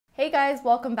Hey guys,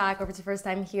 welcome back, or if it's your first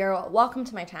time here, welcome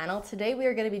to my channel. Today we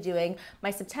are going to be doing my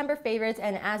September favorites,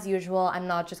 and as usual, I'm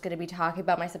not just going to be talking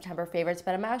about my September favorites,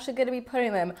 but I'm actually going to be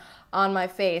putting them on my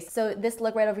face. So this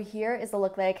look right over here is the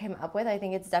look that I came up with. I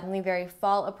think it's definitely very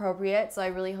fall appropriate, so I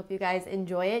really hope you guys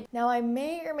enjoy it. Now I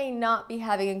may or may not be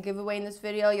having a giveaway in this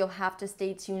video. You'll have to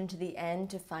stay tuned to the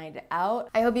end to find out.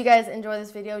 I hope you guys enjoy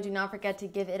this video. Do not forget to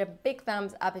give it a big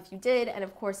thumbs up if you did, and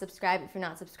of course subscribe if you're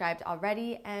not subscribed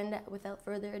already. And without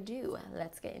further ado,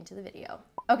 let's get into the video.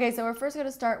 Okay, so we're first going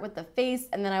to start with the face,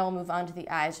 and then I will move on to the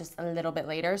eyes just a little bit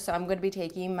later. So I'm going to be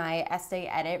taking my Estee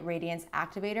Edit Radiance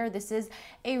activator. This is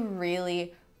a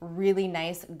really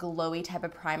nice glowy type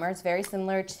of primer. It's very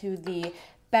similar to the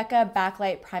Becca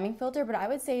Backlight Priming Filter, but I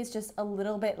would say it's just a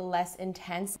little bit less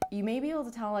intense. You may be able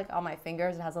to tell, like, on my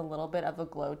fingers, it has a little bit of a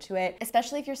glow to it.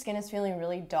 Especially if your skin is feeling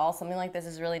really dull, something like this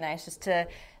is really nice just to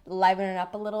liven it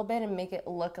up a little bit and make it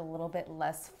look a little bit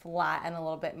less flat and a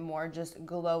little bit more just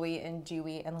glowy and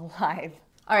dewy and alive.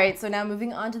 All right, so now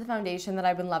moving on to the foundation that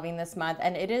I've been loving this month,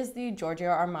 and it is the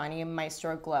Giorgio Armani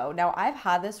Maestro Glow. Now, I've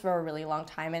had this for a really long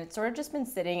time, and it's sort of just been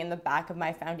sitting in the back of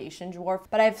my foundation drawer,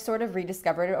 but I've sort of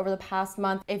rediscovered it over the past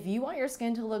month. If you want your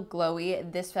skin to look glowy,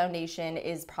 this foundation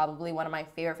is probably one of my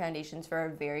favorite foundations for a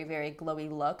very glowy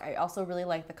look. I also really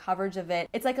like the coverage of it.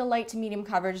 It's like a light to medium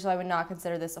coverage, so I would not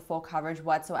consider this a full coverage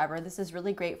whatsoever. This is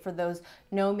really great for those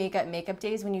no makeup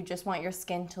days when you just want your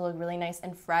skin to look really nice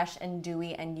and fresh and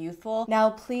dewy and youthful.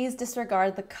 Now, please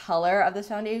disregard the color of this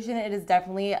foundation. It is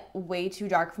definitely way too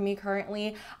dark for me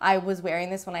currently. I was wearing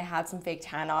this when I had some fake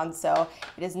tan on, so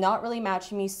it is not really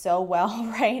matching me so well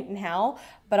right now,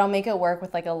 but I'll make it work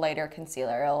with like a lighter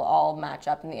concealer. It'll all match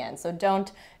up in the end, so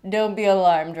don't be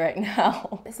alarmed right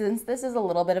now. Since this is a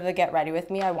little bit of a get ready with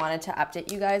me, I wanted to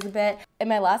update you guys a bit. In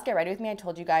my last get ready with me, I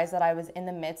told you guys that I was in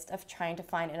the midst of trying to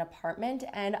find an apartment,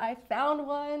 and I found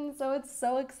one, so it's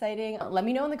so exciting. Let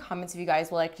me know in the comments if you guys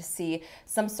would like to see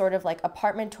some sort of like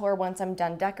apartment tour once I'm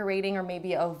done decorating, or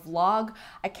maybe a vlog.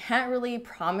 I can't really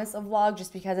promise a vlog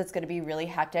just because it's going to be really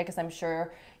hectic, as I'm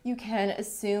sure you can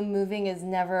assume moving is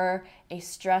never a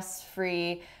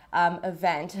stress-free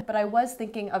event, but I was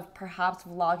thinking of perhaps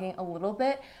vlogging a little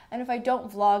bit, and if I don't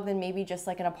vlog, then maybe just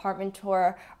like an apartment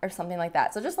tour or something like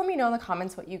that. So just let me know in the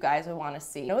comments what you guys would want to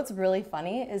see. You know what's really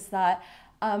funny is that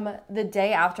the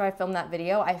day after I filmed that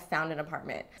video, I found an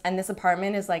apartment, and this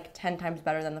apartment is like 10 times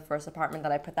better than the first apartment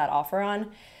that I put that offer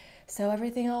on, so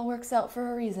everything all works out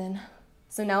for a reason.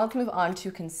 So now let's move on to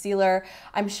concealer.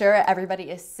 I'm sure everybody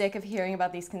is sick of hearing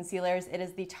about these concealers. It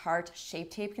is the Tarte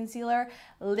Shape Tape Concealer.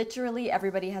 Literally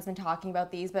everybody has been talking about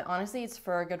these, but honestly it's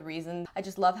for a good reason. I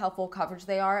just love how full coverage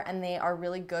they are, and they are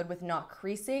really good with not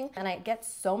creasing. And I get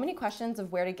so many questions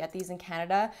of where to get these in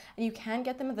Canada, and you can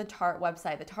get them at the Tarte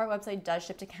website. The Tarte website does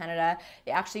ship to Canada.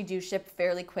 They actually do ship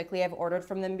fairly quickly. I've ordered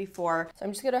from them before. So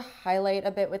I'm just gonna highlight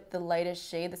a bit with the lightest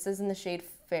shade. This is in the shade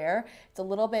Fair. It's a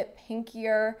little bit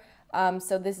pinkier.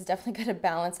 So this is definitely going to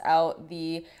balance out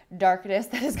the darkness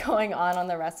that is going on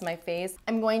the rest of my face.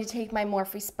 I'm going to take my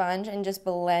Morphe sponge and just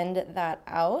blend that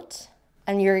out.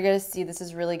 And you're going to see this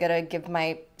is really going to give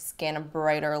my skin a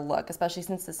brighter look, especially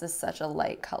since this is such a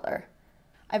light color.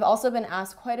 I've also been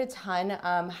asked quite a ton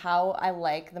how I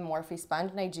like the Morphe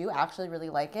sponge, and I do actually really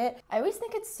like it. I always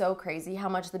think it's so crazy how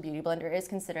much the Beauty Blender is,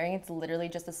 considering it's literally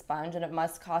just a sponge and it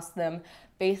must cost them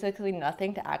basically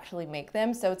nothing to actually make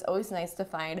them. So it's always nice to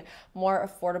find more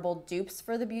affordable dupes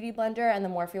for the Beauty Blender, and the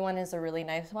Morphe one is a really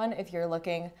nice one if you're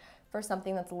looking for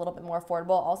something that's a little bit more affordable.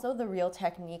 Also, the Real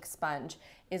Technique sponge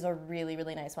is a really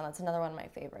nice one. That's another one of my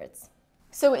favorites.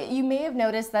 So you may have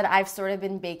noticed that I've sort of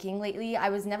been baking lately. I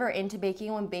was never into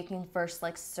baking when baking first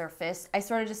like surfaced. I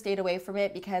sort of just stayed away from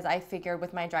it because I figured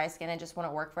with my dry skin it just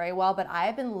wouldn't work very well, but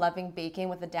I've been loving baking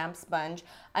with a damp sponge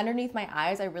underneath my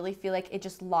eyes. I really feel like it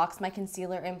just locks my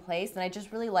concealer in place, and I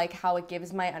just really like how it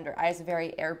gives my under eyes a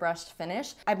very airbrushed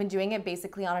finish. I've been doing it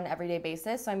basically on an everyday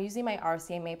basis, so I'm using my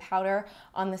RCMA powder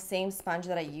on the same sponge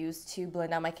that I use to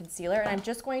blend out my concealer, and I'm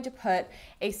just going to put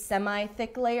a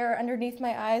semi-thick layer underneath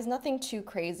my eyes, nothing too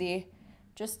crazy,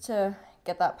 just to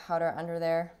get that powder under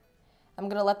there. I'm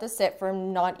gonna let this sit for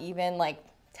not even like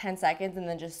 10 seconds and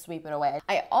then just sweep it away.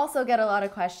 I also get a lot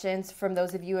of questions from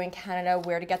those of you in Canada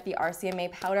where to get the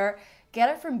RCMA powder. Get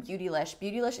it from Beautylish.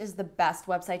 Beautylish is the best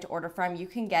website to order from. You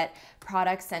can get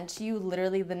products sent to you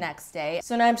literally the next day.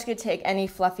 So now I'm just gonna take any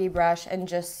fluffy brush and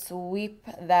just sweep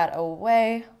that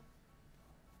away.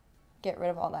 Get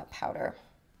rid of all that powder.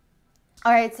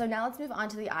 All right, so now let's move on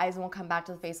to the eyes and we'll come back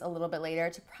to the face a little bit later.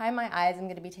 To prime my eyes, I'm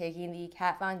gonna be taking the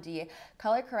Kat Von D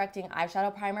Color Correcting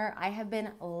Eyeshadow Primer. I have been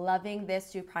loving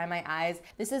this to prime my eyes.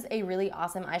 This is a really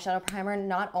awesome eyeshadow primer.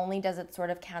 Not only does it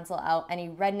sort of cancel out any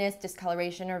redness,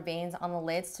 discoloration, or veins on the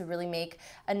lids to really make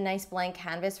a nice blank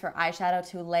canvas for eyeshadow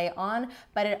to lay on,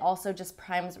 but it also just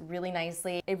primes really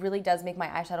nicely. It really does make my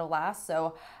eyeshadow last,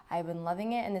 so I've been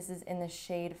loving it, and this is in the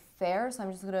shade Fair, so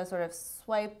I'm just gonna sort of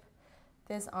swipe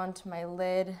this onto my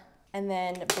lid and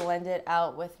then blend it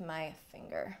out with my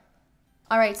finger.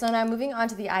 All right, so now moving on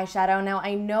to the eyeshadow. Now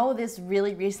I know this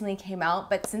really recently came out,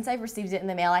 but since I've received it in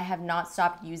the mail, I have not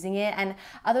stopped using it. And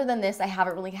other than this, I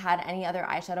haven't really had any other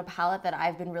eyeshadow palette that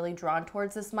I've been really drawn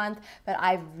towards this month, but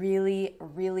I really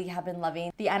have been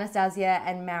loving the Anastasia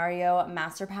and Mario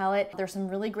Master Palette. There's some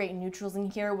really great neutrals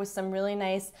in here with some really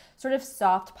nice sort of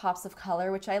soft pops of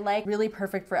color, which I like. Really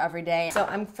perfect for every day. So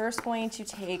I'm first going to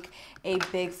take a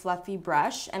big fluffy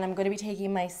brush, and I'm going to be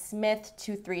taking my Smith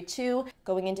 232,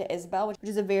 going into Isabel, which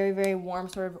is a very warm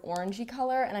sort of orangey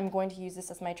color, and I'm going to use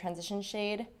this as my transition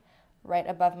shade right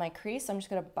above my crease. So I'm just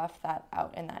going to buff that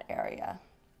out in that area.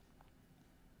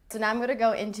 So now I'm going to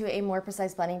go into a more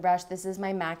precise blending brush. This is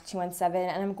my MAC 217,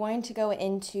 and I'm going to go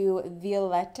into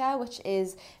Violetta, which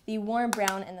is the warm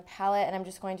brown in the palette, and I'm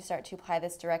just going to start to apply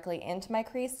this directly into my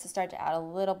crease to start to add a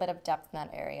little bit of depth in that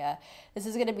area. This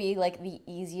is going to be like the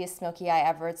easiest smoky eye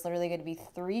ever. It's literally going to be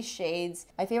 3 shades.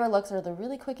 My favorite looks are the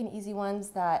really quick and easy ones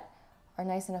that are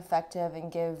nice and effective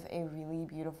and give a really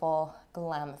beautiful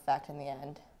glam effect in the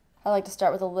end. I like to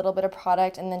start with a little bit of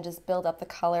product and then just build up the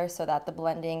color so that the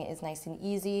blending is nice and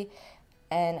easy.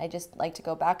 And I just like to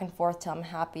go back and forth till I'm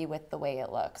happy with the way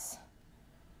it looks.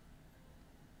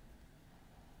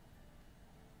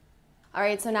 All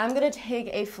right, so now I'm gonna take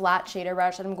a flat shader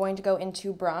brush and I'm going to go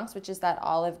into Bronx, which is that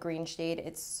olive green shade.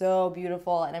 It's so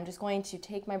beautiful, and I'm just going to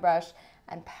take my brush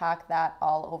and pack that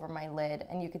all over my lid.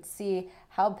 And you could see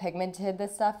how pigmented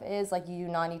this stuff is. Like, you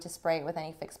do not need to spray it with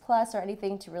any Fix Plus or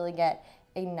anything to really get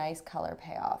a nice color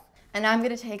payoff. And now I'm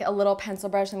gonna take a little pencil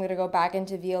brush. I'm gonna go back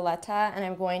into Violetta, and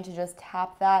I'm going to just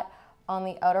tap that on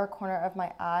the outer corner of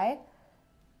my eye,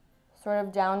 sort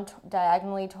of down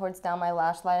diagonally towards down my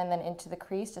lash line and then into the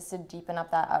crease, just to deepen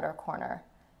up that outer corner.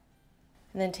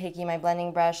 And then taking my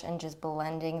blending brush and just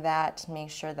blending that to make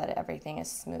sure that everything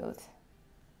is smooth.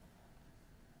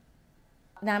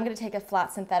 Now I'm going to take a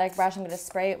flat synthetic brush. I'm going to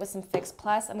spray it with some Fix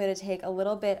Plus. I'm going to take a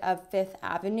little bit of Fifth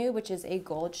Avenue, which is a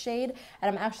gold shade, and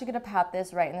I'm actually going to pat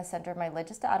this right in the center of my lid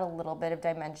just to add a little bit of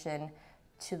dimension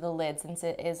to the lid, since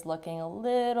it is looking a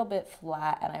little bit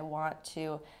flat and I want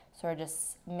to sort of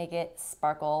just make it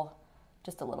sparkle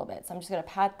just a little bit. So I'm just going to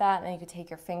pat that, and then you can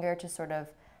take your finger to sort of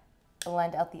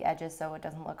blend out the edges so it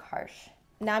doesn't look harsh.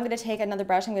 Now I'm going to take another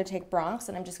brush. I'm going to take Bronx,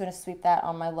 and I'm just going to sweep that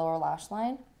on my lower lash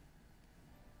line.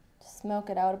 Smoke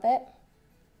it out a bit.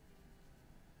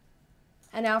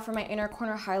 And now for my inner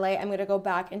corner highlight, I'm going to go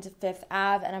back into Fifth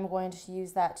Ave, and I'm going to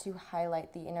use that to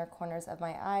highlight the inner corners of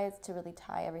my eyes to really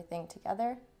tie everything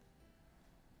together,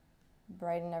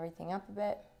 brighten everything up a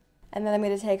bit. And then I'm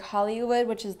going to take Hollywood,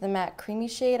 which is the matte creamy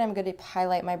shade. I'm going to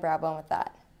highlight my brow bone with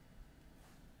that.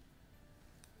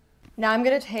 Now I'm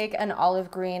going to take an olive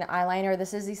green eyeliner.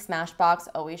 This is the Smashbox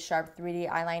Always Sharp 3D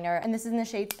eyeliner, and this is in the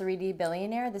shade 3D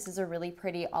Billionaire. This is a really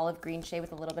pretty olive green shade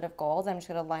with a little bit of gold. I'm just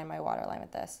going to line my waterline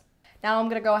with this. Now I'm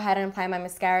going to go ahead and apply my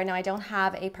mascara. Now I don't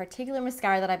have a particular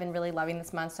mascara that I've been really loving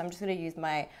this month, so I'm just going to use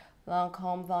my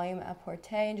Lancome Volume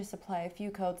Apporté and just apply a few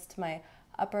coats to my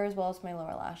upper as well as my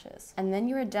lower lashes. And then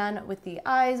you're done with the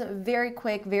eyes. Very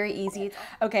quick, very easy.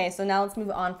 Okay, so now let's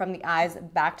move on from the eyes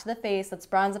back to the face. Let's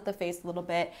bronze up the face a little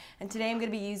bit. And today I'm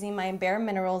going to be using my Bare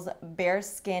Minerals Bare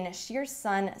Skin Sheer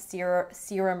Sun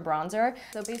Serum Bronzer.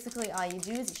 So basically all you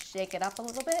do is shake it up a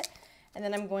little bit, and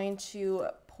then I'm going to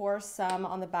pour some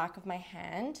on the back of my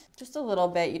hand. Just a little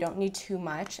bit, you don't need too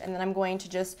much. And then I'm going to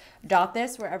just dot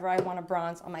this wherever I want to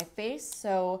bronze on my face.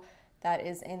 So that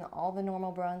is in all the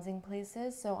normal bronzing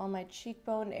places. So on my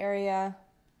cheekbone area,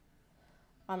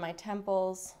 on my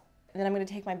temples. And then I'm going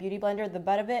to take my Beauty Blender, the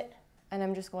butt of it, and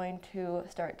I'm just going to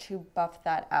start to buff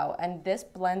that out. And this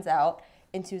blends out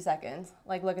in 2 seconds.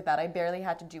 Like, look at that. I barely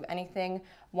had to do anything.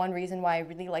 One reason why I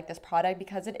really like this product,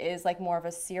 because it is like more of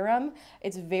a serum.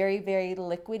 It's very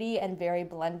liquidy and very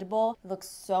blendable. It looks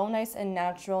so nice and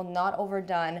natural, not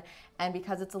overdone. And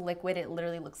because it's a liquid, it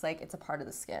literally looks like it's a part of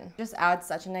the skin. Just adds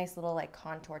such a nice little like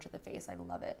contour to the face. I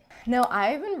love it. Now,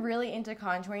 I've been really into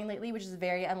contouring lately, which is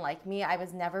very unlike me. I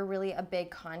was never really a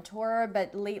big contourer,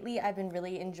 but lately I've been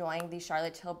really enjoying the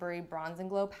Charlotte Tilbury Bronze and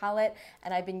Glow palette,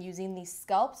 and I've been using the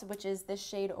Sculpt, which is this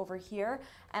shade over here.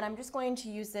 And I'm just going to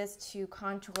use this to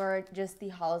contour just the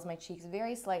hollows of my cheeks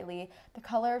very slightly. The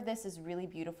color of this is really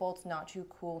beautiful. It's not too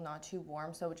cool, not too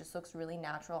warm, so it just looks really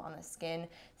natural on the skin.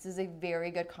 This is a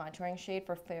very good contouring shade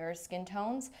for fair skin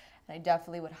tones, and I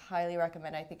definitely would highly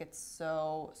recommend. I think it's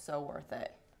so worth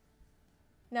it.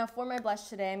 Now for my blush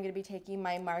today, I'm going to be taking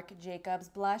my Marc Jacobs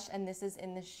blush, and this is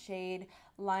in the shade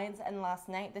Lines and Last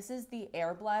Night. This is the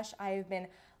Air blush. I have been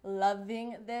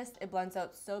loving this. It blends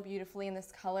out so beautifully, and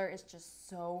this color is just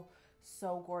so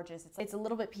gorgeous. It's a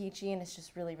little bit peachy, and it's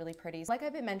just really pretty. Like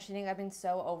I've been mentioning, I've been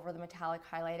so over the metallic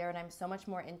highlighter, and I'm so much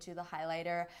more into the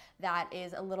highlighter that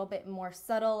is a little bit more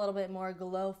subtle, a little bit more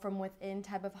glow from within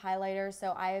type of highlighter.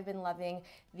 So I have been loving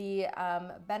the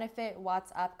Benefit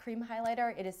What's Up cream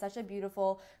highlighter. It is such a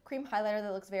beautiful cream highlighter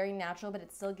that looks very natural, but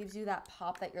it still gives you that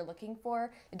pop that you're looking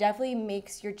for. It definitely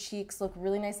makes your cheeks look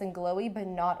really nice and glowy, but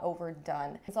not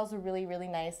overdone. It's also really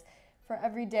nice for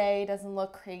every day. It doesn't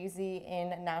look crazy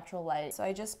in natural light. So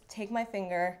I just take my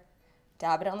finger,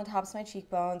 dab it on the tops of my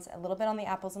cheekbones, a little bit on the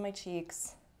apples of my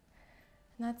cheeks,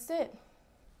 and that's it.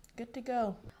 Good to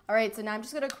go. All right, so now I'm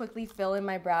just gonna quickly fill in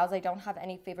my brows. I don't have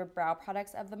any favorite brow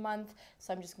products of the month,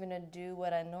 so I'm just gonna do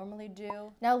what I normally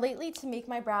do. Now lately, to make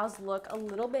my brows look a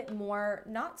little bit more,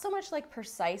 not so much like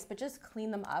precise, but just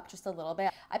clean them up just a little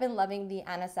bit, I've been loving the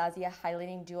Anastasia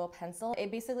Highlighting Duo Pencil.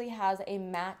 It basically has a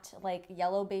matte, like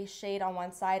yellow base shade on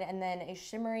one side and then a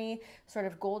shimmery sort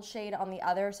of gold shade on the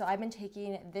other. So I've been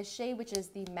taking this shade, which is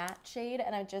the matte shade,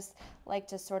 and I just like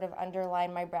to sort of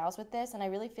underline my brows with this, and I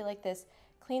really feel like this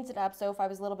cleans it up. So if I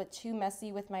was a little bit too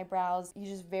messy with my brows, you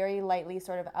just very lightly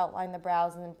sort of outline the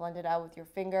brows and then blend it out with your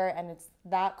finger, and it's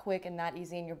that quick and that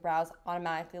easy, and your brows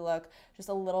automatically look just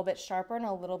a little bit sharper and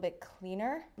a little bit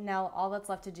cleaner. Now all that's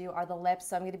left to do are the lips,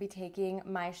 so I'm going to be taking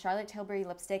my Charlotte Tilbury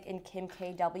lipstick in Kim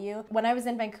KW. When I was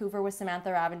in Vancouver with Samantha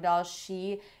Ravindal,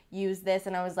 she used this,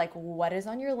 and I was like, what is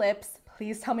on your lips?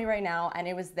 Please tell me right now. And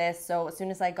it was this. So as soon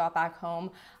as I got back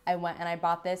home, I went and I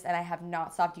bought this, and I have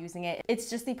not stopped using it. It's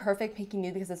just the perfect pinky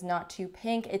nude because it's not too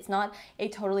pink. It's not a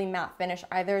totally matte finish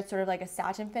either. It's sort of like a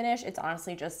satin finish. It's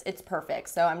honestly just, it's perfect.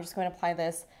 So I'm just going to apply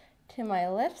this to my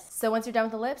lips. So once you're done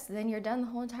with the lips, then you're done the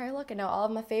whole entire look, and now all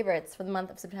of my favorites for the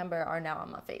month of September are now on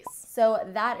my face. So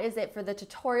that is it for the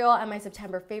tutorial and my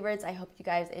September favorites. I hope you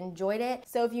guys enjoyed it.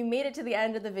 So if you made it to the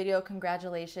end of the video,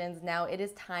 congratulations. Now it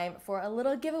is time for a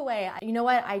little giveaway. You know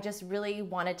what? I just really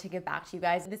wanted to give back to you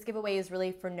guys. This giveaway is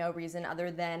really for no reason other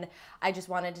than I just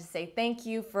wanted to say thank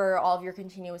you for all of your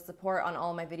continuous support on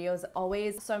all of my videos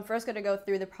always. So I'm first going to go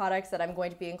through the products that I'm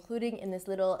going to be including in this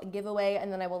little giveaway,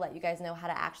 and then I will let you guys know how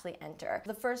to actually enter.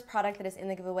 The first product that is in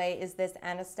the giveaway is this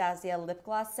Anastasia lip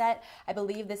gloss set. I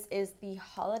believe this is the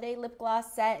holiday lip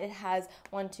gloss set. It has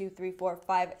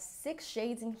 6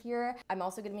 shades in here. I'm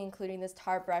also going to be including this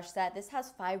Tarte brush set. This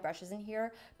has 5 brushes in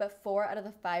here, but 4 out of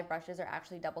the 5 brushes are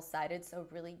actually double-sided, so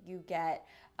really you get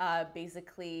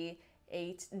basically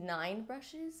 9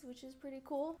 brushes, which is pretty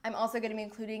cool. I'm also going to be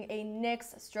including a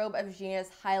NYX Strobe of Genius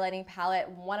highlighting palette,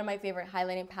 one of my favorite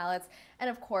highlighting palettes, and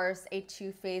of course a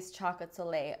Too Faced Chocolate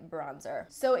Soleil bronzer.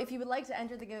 So if you would like to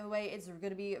enter the giveaway, it's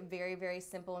going to be very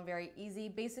simple and very easy.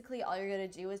 Basically all you're going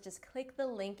to do is just click the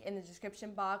link in the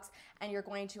description box, and you're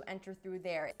going to enter through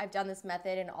there. I've done this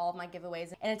method in all of my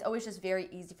giveaways, and it's always just very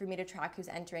easy for me to track who's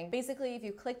entering. Basically, if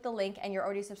you click the link and you're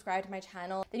already subscribed to my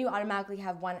channel, then you automatically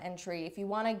have 1 entry. If you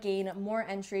want to gain more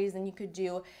entries, then you could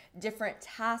do different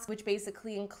tasks, which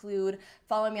basically include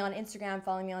following me on Instagram,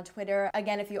 following me on Twitter.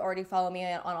 Again, if you already follow me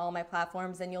on all my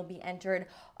platforms, then you'll be entered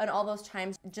on all those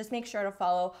times. Just make sure to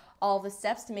follow all the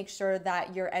steps to make sure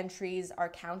that your entries are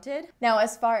counted. Now,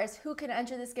 as far as who can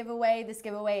enter this giveaway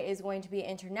is going to be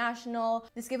international.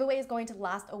 This giveaway is going to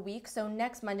last a week, so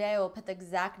next Monday I will put the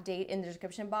exact date in the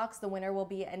description box. The winner will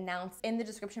be announced in the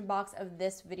description box of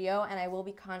this video, and I will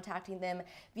be contacting them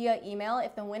via email.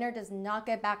 If the winner does not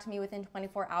get back to me within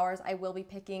 24 hours, I will be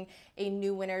picking a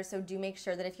new winner, so do make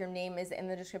sure that if your name is in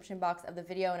the description box of the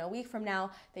video in a week from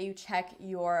now, that you check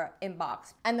your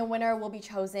inbox. And the winner will be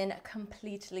chosen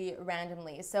completely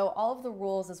randomly. So all of the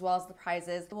rules as well as the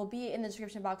prizes will be in the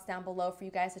description box down below for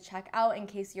you guys to check out in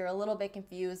case you're a little bit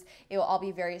confused. It will all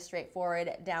be very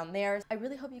straightforward down there. I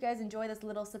really hope you guys enjoy this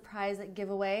little surprise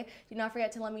giveaway. Do not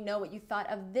forget to let me know what you thought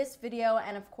of this video,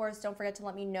 and of course don't forget to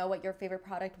let me know what your favorite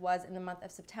product was in the month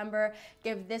of September.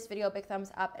 Give this video a big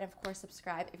thumbs up, and of course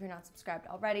subscribe if you're not subscribed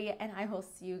already, and I will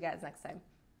see you guys next time.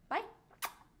 Bye.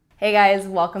 Hey guys,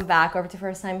 welcome back, or if it's your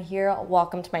first time here,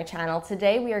 welcome to my channel.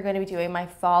 Today we are going to be doing my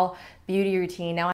fall beauty routine. Now